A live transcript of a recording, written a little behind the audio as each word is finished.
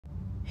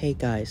Hey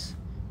guys,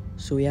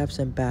 so we have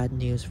some bad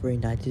news for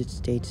United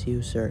States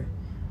user.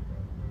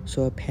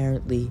 So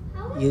apparently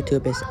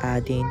YouTube is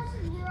adding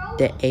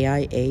the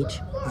AI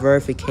age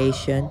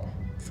verification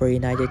for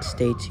United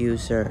States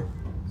user.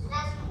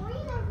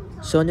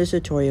 So in this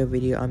tutorial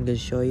video I'm going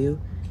to show you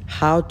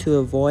how to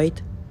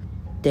avoid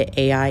the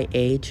AI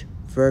age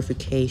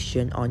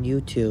verification on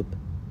YouTube.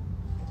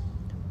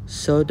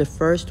 So the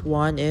first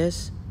one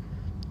is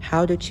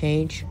how to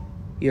change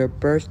your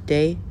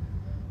birthday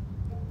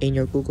in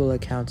your Google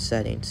account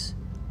settings.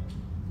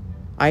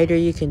 Either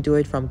you can do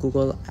it from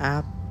Google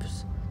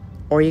Apps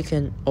or you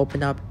can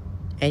open up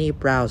any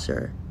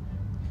browser.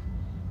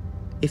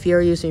 If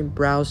you're using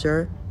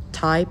browser,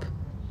 type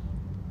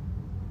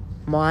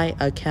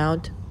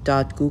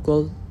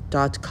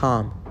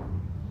myaccount.google.com.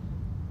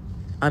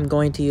 I'm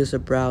going to use a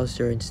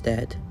browser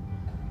instead.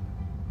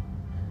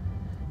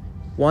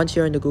 Once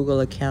you're in the Google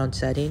account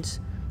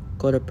settings,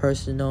 go to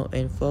personal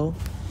info.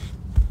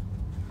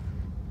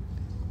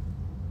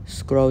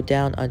 Scroll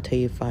down until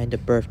you find the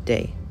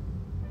birthday.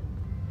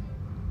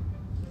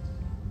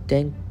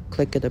 Then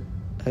click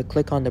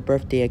on the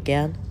birthday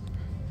again.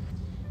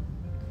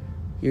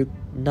 You're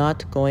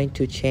not going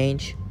to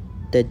change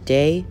the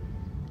day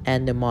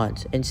and the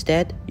month.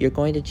 Instead, you're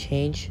going to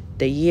change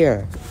the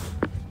year.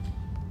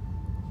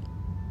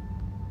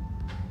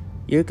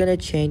 You're going to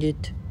change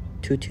it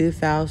to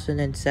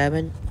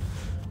 2007,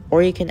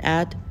 or you can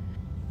add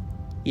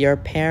your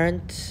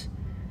parents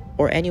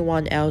or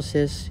anyone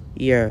else's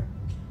year.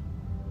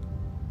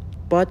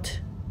 But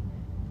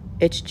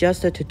it's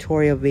just a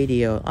tutorial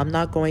video. I'm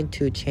not going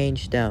to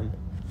change them.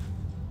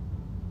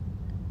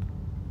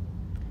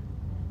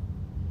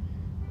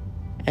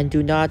 And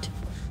do not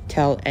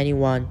tell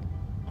anyone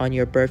on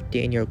your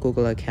birthday in your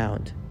Google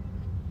account.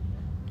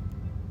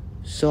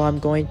 So I'm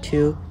going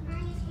to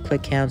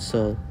click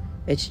cancel.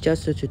 It's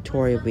just a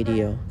tutorial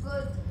video.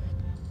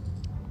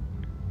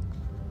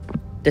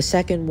 The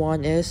second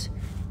one is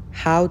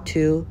how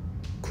to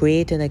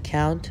create an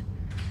account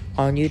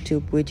on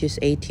YouTube which is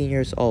 18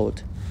 years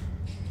old.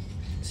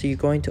 So you're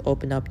going to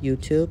open up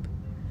YouTube,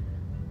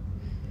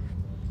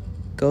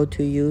 go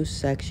to use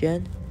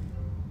section,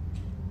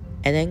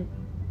 and then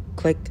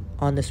click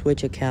on the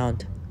switch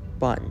account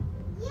button.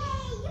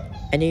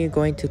 And then you're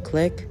going to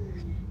click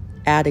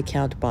add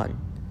account button.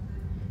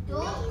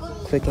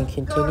 Click and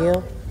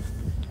continue.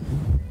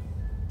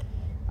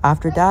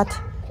 After that,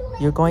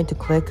 you're going to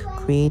click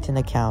create an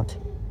account.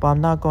 But I'm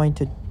not going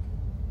to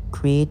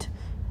create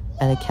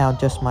an account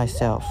just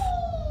myself,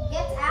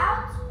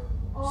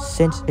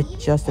 since it's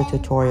just a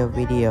tutorial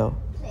video.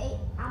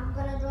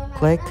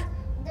 Click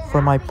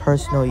for my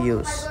personal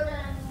use.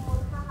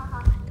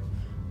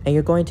 And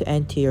you're going to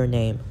enter your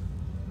name.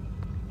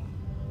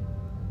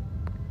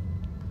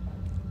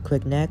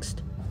 Click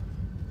next.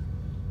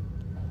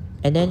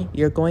 And then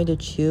you're going to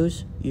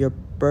choose your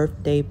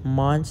birthday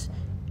month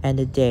and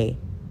the day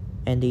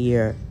and the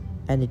year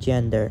and the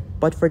gender.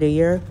 But for the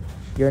year,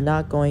 you're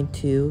not going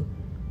to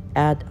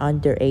add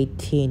under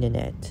 18 in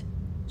it.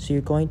 So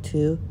you're going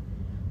to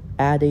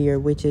add a year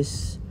which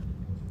is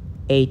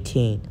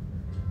 18.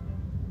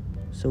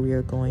 So we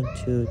are going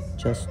to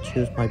just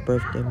choose my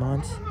birthday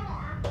month,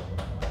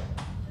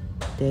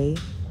 day,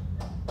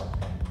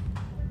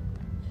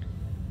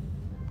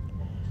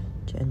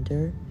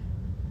 gender,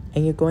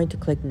 and you're going to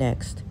click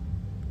next.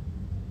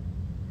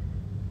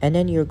 And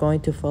then you're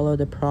going to follow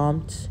the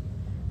prompts,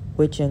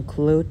 which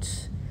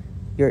includes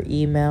your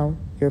email,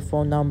 your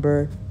phone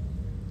number,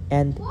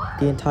 and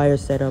the entire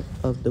setup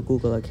of the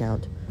Google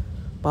account.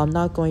 But I'm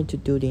not going to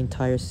do the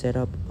entire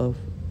setup of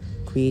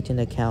creating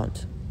an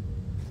account.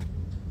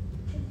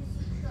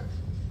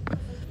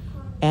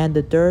 And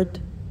the third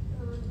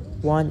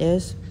one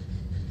is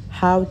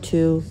how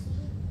to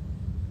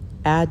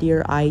add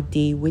your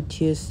ID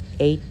which is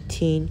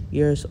 18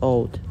 years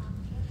old.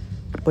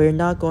 But you're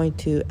not going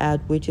to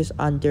add which is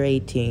under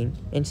 18.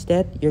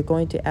 Instead, you're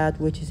going to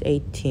add which is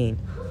 18.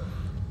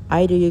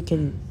 Either you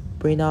can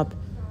bring up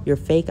your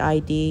fake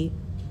ID,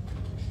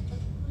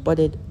 but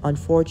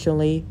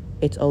unfortunately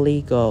it's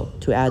illegal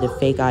to add a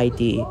fake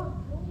ID.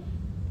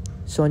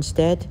 So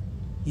instead,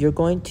 you're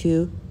going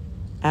to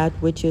add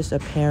which is a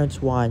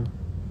parent's one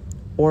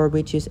or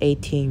which is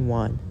 18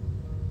 one.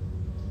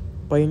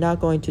 But you're not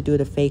going to do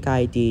the fake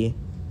ID.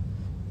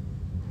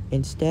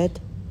 Instead,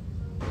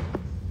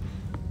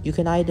 you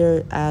can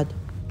either add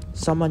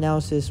someone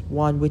else's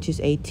one which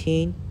is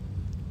 18,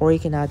 or you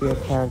can add your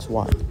parents'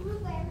 one.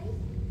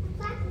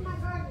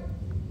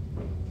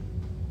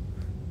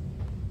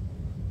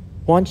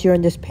 Once you're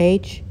on this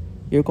page,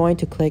 you're going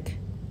to click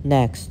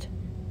next.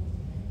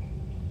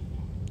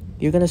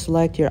 You're going to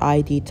select your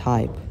ID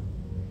type,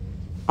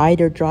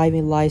 either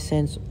driving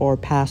license or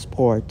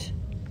passport.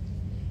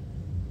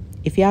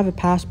 If you have a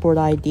passport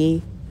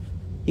ID,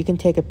 you can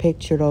take a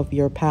picture of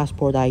your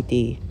passport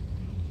ID.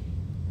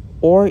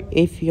 Or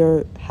if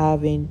you're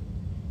having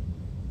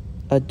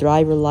a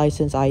driver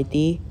license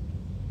ID,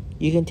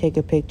 you can take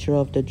a picture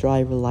of the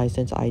driver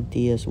license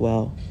ID as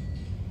well.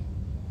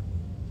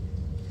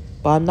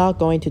 But I'm not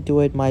going to do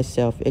it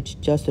myself, it's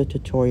just a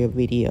tutorial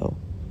video.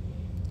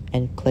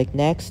 and click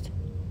next.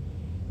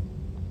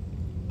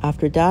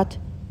 After that,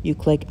 you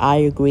click I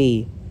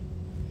agree.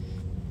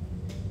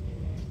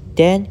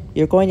 Then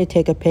you're going to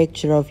take a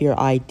picture of your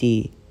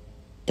ID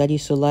that you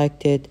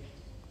selected,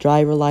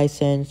 driver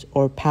license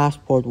or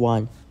passport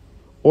one,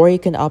 or you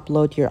can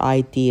upload your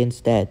ID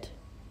instead.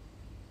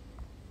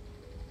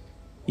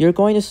 You're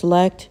going to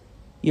select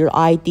your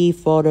ID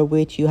photo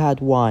which you had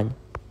one,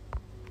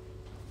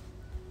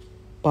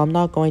 but I'm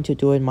not going to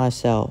do it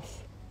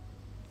myself.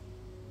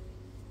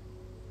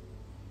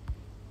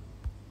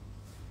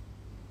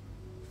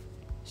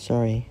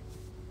 Sorry.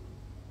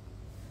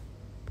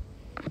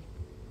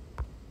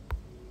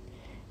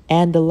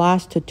 And the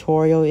last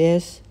tutorial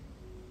is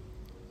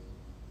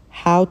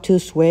how to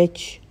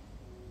switch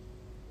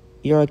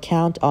your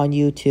account on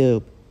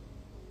YouTube.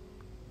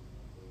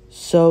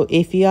 So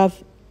if you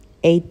have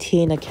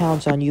 18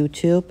 accounts on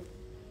YouTube,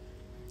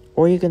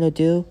 all you're gonna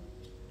do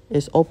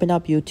is open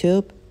up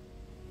YouTube,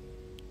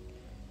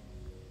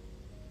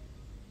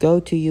 go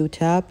to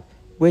YouTube,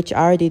 which I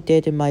already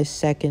did in my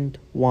second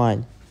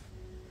one.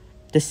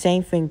 The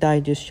same thing that I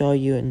just showed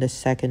you in the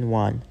second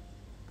one.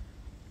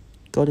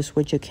 Go to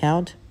switch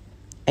account,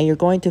 and you're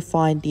going to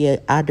find the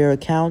other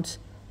accounts,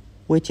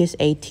 which is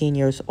 18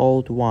 years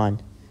old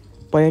one.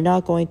 But you're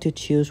not going to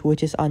choose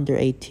which is under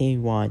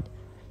 18 one.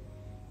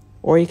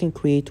 Or you can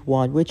create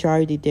one, which I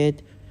already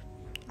did.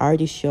 I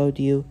already showed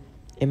you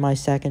in my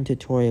second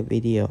tutorial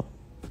video.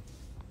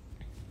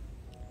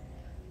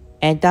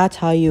 And that's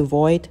how you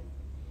avoid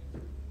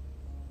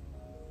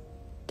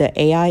the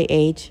AI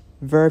age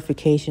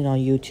verification on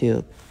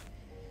YouTube.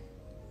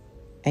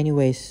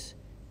 Anyways,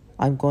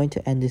 I'm going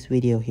to end this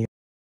video here.